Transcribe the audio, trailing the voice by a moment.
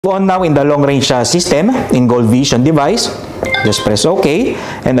On now in the long range system in Gold Vision device, just press OK,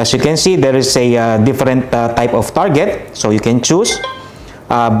 and as you can see there is a different type of target, so you can choose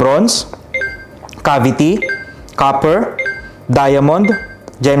bronze, cavity, copper, diamond,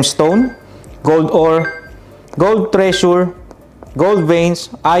 gemstone, gold ore, gold treasure, gold veins,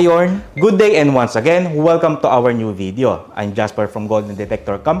 iron. Good day, and once again welcome to our new video. I'm Jasper from Golden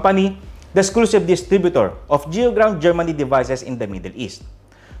Detector Company, the exclusive distributor of GeoGround Germany devices in the Middle East.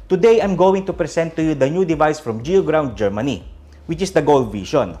 Today, I'm going to present to you the new device from GeoGround Germany, which is the Gold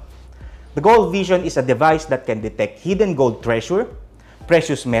Vision. The Gold Vision is a device that can detect hidden gold treasure,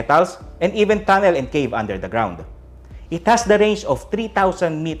 precious metals, and even tunnel and cave under the ground. It has the range of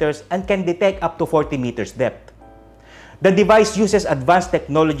 3,000 meters and can detect up to 40 meters depth. The device uses advanced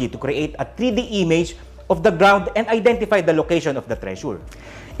technology to create a 3D image of the ground and identify the location of the treasure.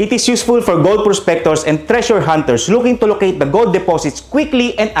 It is useful for gold prospectors and treasure hunters looking to locate the gold deposits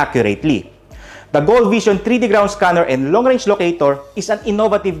quickly and accurately. The Gold Vision 3D ground scanner and long-range locator is an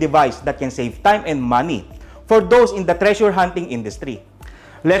innovative device that can save time and money for those in the treasure hunting industry.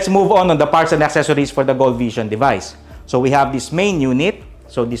 Let's move on the parts and accessories for the Gold Vision device. So we have this main unit.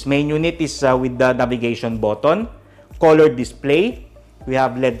 So this main unit is with the navigation button, color display, we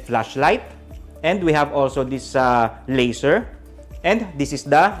have LED flashlight, and we have also this laser. And this is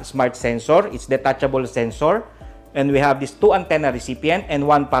the smart sensor. It's detachable sensor. And we have this 2 antenna recipient and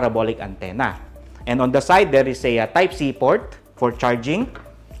 1 parabolic antenna. And on the side, there is a Type-C port for charging.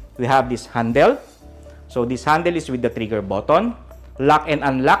 We have this handle. So this handle is with the trigger button. Lock and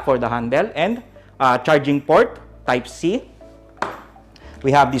unlock for the handle. And charging port, Type-C.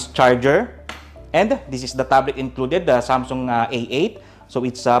 We have this charger. And this is the tablet included, the Samsung A8. So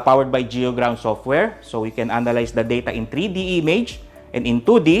it's powered by GeoGround software. So we can analyze the data in 3D image and in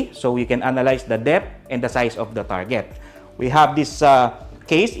 2D. So we can analyze the depth and the size of the target. We have this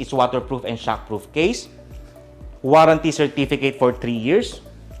case. It's waterproof and shockproof case. Warranty certificate for 3 years.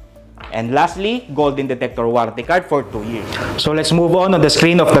 And lastly, Golden Detector warranty card for 2 years. So let's move on the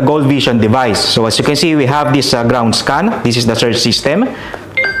screen of the Gold Vision device. So as you can see, we have this ground scan. This is the search system.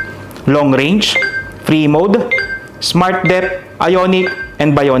 Long range, free mode, smart depth, Ionic,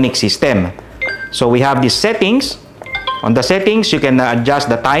 and Bionic system. So we have these settings. On the settings, you can adjust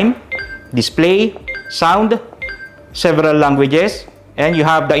the time, display, sound, several languages, and you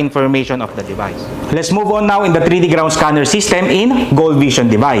have the information of the device. Let's move on now in the 3D ground scanner system in Gold Vision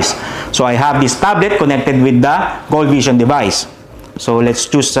device. So I have this tablet connected with the Gold Vision device. So let's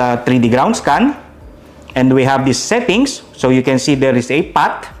choose 3D ground scan. And we have these settings. So you can see there is a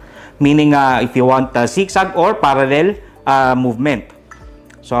path, meaning if you want zigzag or parallel movement.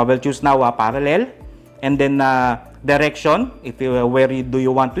 So I will choose now parallel, and then direction, if you, do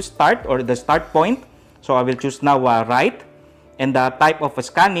you want to start, or the start point. So I will choose now right, and the type of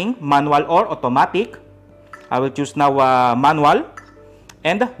scanning, manual or automatic. I will choose now manual,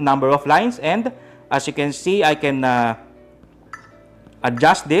 and number of lines. And as you can see, I can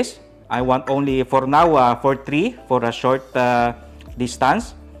adjust this. I want only for now for 3 for a short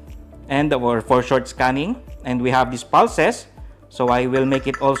distance, and for short scanning. And we have these pulses. So I will make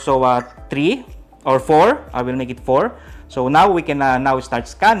it also 3 or 4. I will make it 4. So now we can now start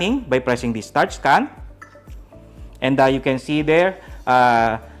scanning by pressing this start scan. And you can see there,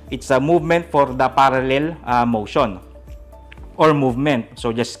 it's a movement for the parallel motion or movement.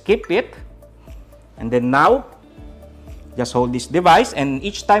 So just skip it. And then now, just hold this device. And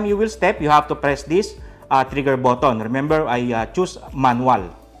each time you will step, you have to press this trigger button. Remember, I choose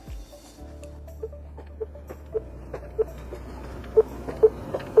manual.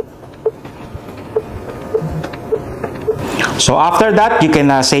 So after that, you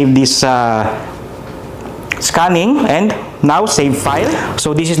can save this scanning, and now save file.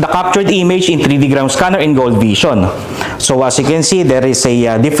 So this is the captured image in 3D ground scanner in Gold Vision. So as you can see, there is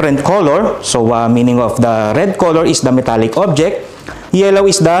a different color. So meaning of the red color is the metallic object, yellow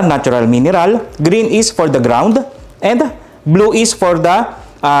is the natural mineral, green is for the ground, and blue is for the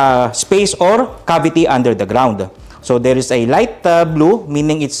space or cavity under the ground. So there is a light blue,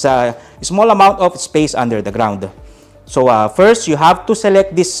 meaning it's a small amount of space under the ground. So first, you have to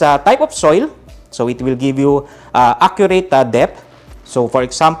select this type of soil. So it will give you accurate depth. So for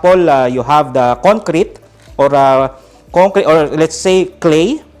example, you have the concrete or let's say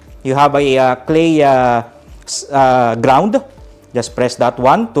clay. You have a clay ground. Just press that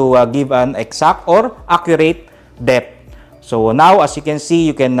one to give an exact or accurate depth. So now, as you can see,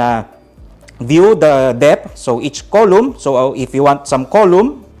 you can view the depth. So each column. So if you want some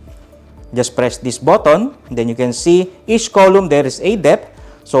column, just press this button, then you can see each column there is a depth.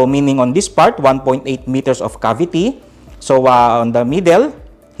 So meaning on this part, 1.8 meters of cavity. So on the middle,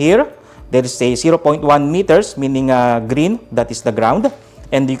 here, there is a 0.1 meters, meaning green, that is the ground.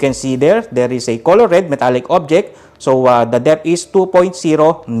 And you can see there is a color red metallic object. So the depth is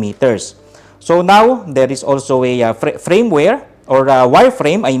 2.0 meters. So now there is also a frameware or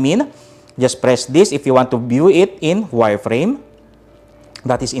wireframe, I mean. Just press this if you want to view it in wireframe.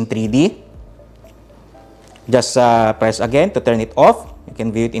 That is in 3D. Just press again to turn it off. You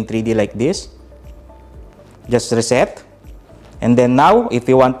can view it in 3D like this. Just reset. And then now, if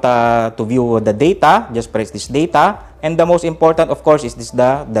you want to view the data, just press this data. And the most important, of course, is this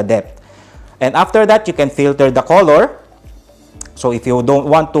the depth. And after that, you can filter the color. So if you don't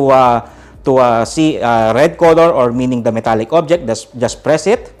want to see red color or meaning the metallic object, just press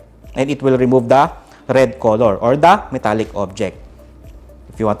it. And it will remove the red color or the metallic object.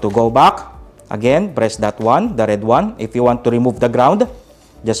 If you want to go back, again, press that one, the red one. If you want to remove the ground,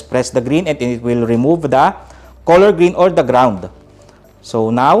 just press the green and it will remove the color green or the ground.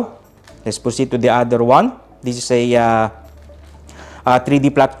 So now, let's proceed to the other one. This is a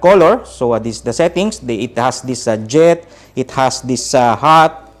 3D plot color. So this is the settings. It has this jet. It has this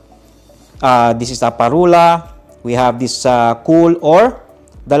hot. This is a parula. We have this cool, or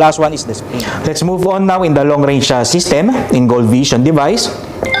the last one is the spring. Let's move on now in the long-range system in Gold Vision device.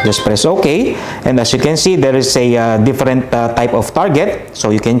 Just press OK. And as you can see, there is a different type of target. So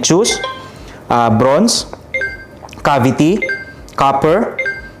you can choose bronze, cavity, copper,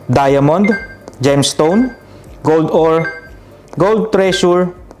 diamond, gemstone, gold ore, gold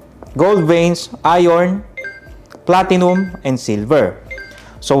treasure, gold veins, iron, platinum, and silver.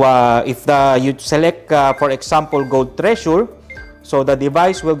 So if you select, for example, gold treasure, so the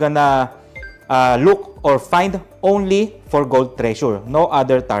device will gonna look or find only for gold treasure, no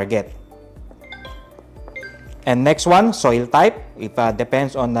other target. And next one, soil type. It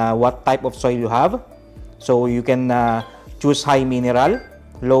depends on what type of soil you have. So you can choose high mineral,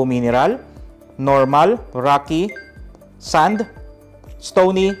 low mineral, normal, rocky, sand,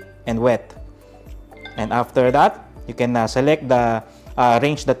 stony, and wet. And after that, you can select the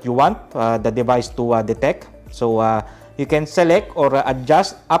range that you want the device to detect. So you can select or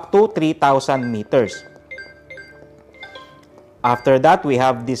adjust up to 3,000 meters. After that, we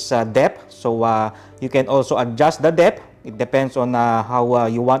have this depth. So you can also adjust the depth. It depends on how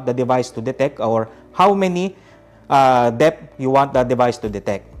you want the device to detect or how many depth you want the device to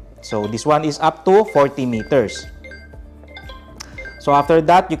detect. So this one is up to 40 meters. So after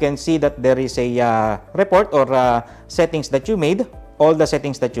that, you can see that there is a report or settings that you made, all the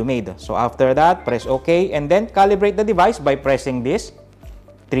settings that you made. So after that, press OK and then calibrate the device by pressing this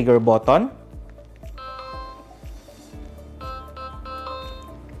trigger button.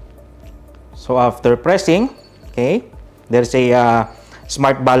 So after pressing, okay, there's a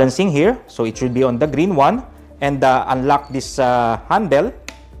smart balancing here. So it should be on the green one, and unlock this handle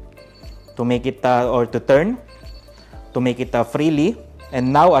to make it or to turn, to make it freely.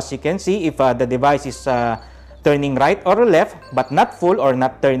 And now, as you can see, if the device is turning right or left, but not full or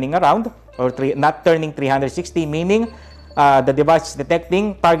not turning around or not turning 360, meaning the device is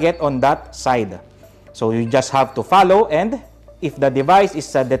detecting target on that side. So you just have to follow, and if the device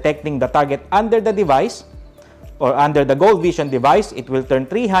is detecting the target under the device or under the Gold Vision device, it will turn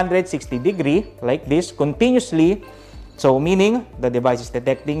 360 degree like this continuously. So meaning the device is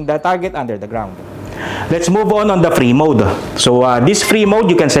detecting the target under the ground. Let's move on the free mode. So this free mode,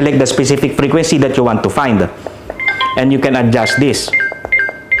 you can select the specific frequency that you want to find, and you can adjust this.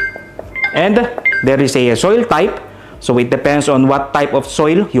 And there is a soil type. So it depends on what type of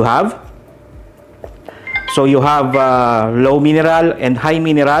soil you have. So you have low mineral and high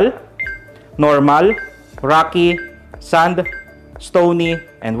mineral, normal, rocky, sand, stony,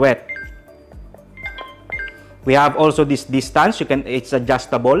 and wet. We have also this distance. It's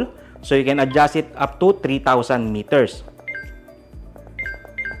adjustable. So you can adjust it up to 3,000 meters.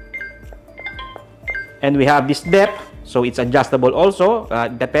 And we have this depth. So it's adjustable also.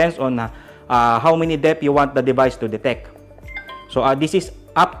 Depends on how many depth you want the device to detect. So this is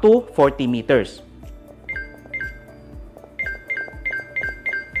up to 40 meters.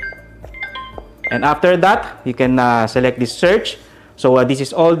 And after that, you can select this search. So this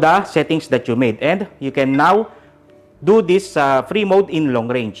is all the settings that you made. And you can now do this free mode in long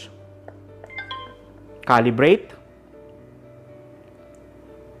range. Calibrate.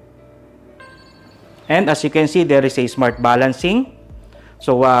 And as you can see, there is a smart balancing.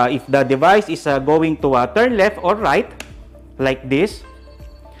 So if the device is going to turn left or right, like this,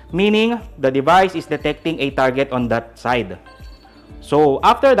 meaning the device is detecting a target on that side. So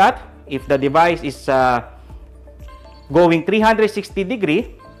after that, if the device is going 360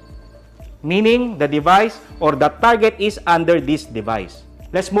 degree, meaning the device or the target is under this device.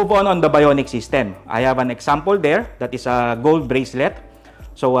 Let's move on the Bionic system. I have an example there that is a gold bracelet.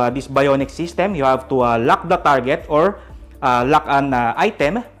 So this Bionic system, you have to lock the target or lock an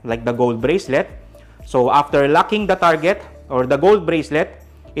item like the gold bracelet. So after locking the target or the gold bracelet,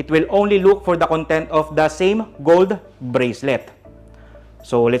 it will only look for the content of the same gold bracelet.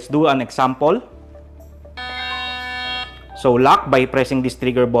 So let's do an example. So lock by pressing this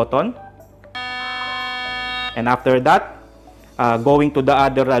trigger button. And after that, going to the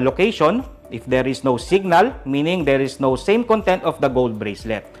other location, if there is no signal, meaning there is no same content of the gold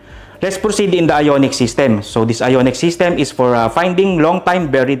bracelet. Let's proceed in the Ionic system. So this Ionic system is for finding long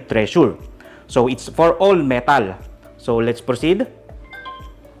time buried treasure. So it's for all metal. So let's proceed.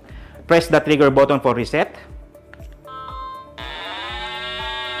 Press the trigger button for reset.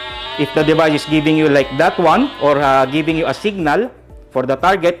 If the device is giving you like that one or giving you a signal for the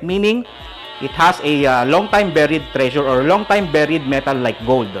target, meaning it has a long time buried treasure or long time buried metal like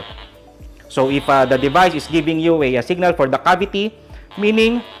gold. So if the device is giving you a signal for the cavity,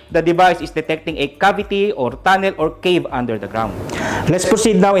 meaning the device is detecting a cavity or tunnel or cave under the ground. Let's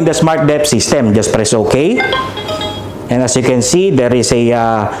proceed now in the Smart Depth system. Just press OK. And as you can see, there is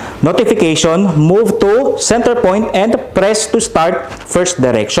a notification, move to center point and press to start first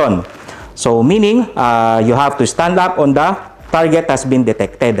direction. So meaning you have to stand up on the target has been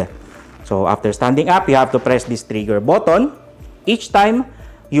detected. So after standing up, you have to press this trigger button. Each time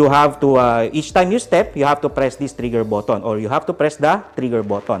you have to, each time you step, you have to press this trigger button or you have to press the trigger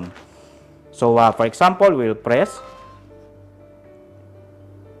button. So for example, we'll press.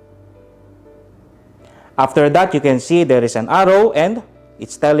 After that, you can see there is an arrow and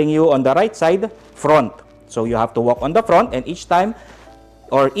it's telling you on the right side, front. So you have to walk on the front and each time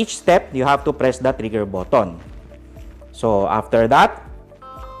or each step, you have to press the trigger button. So after that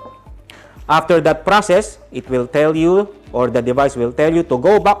process, it will tell you or the device will tell you to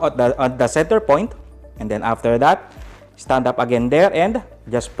go back at the center point. And then after that, stand up again there and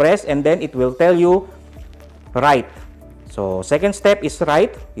just press and then it will tell you right. So second step is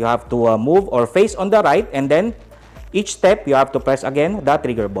right. You have to move or face on the right and then each step you have to press again the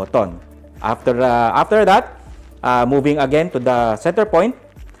trigger button. After that, moving again to the center point,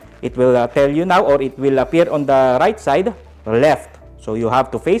 it will tell you now or it will appear on the right side, left. So you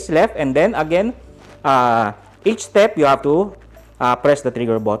have to face left and then again, each step you have to press the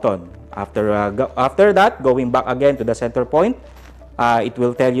trigger button. After that, going back again to the center point, it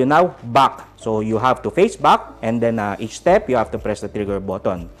will tell you now back. So you have to face back and then each step you have to press the trigger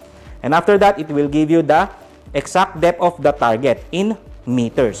button. And after that, it will give you the exact depth of the target in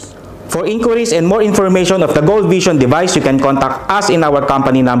meters. For inquiries and more information of the Gold Vision device, you can contact us in our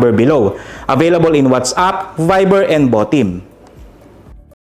company number below, available in WhatsApp, Viber, and Botim.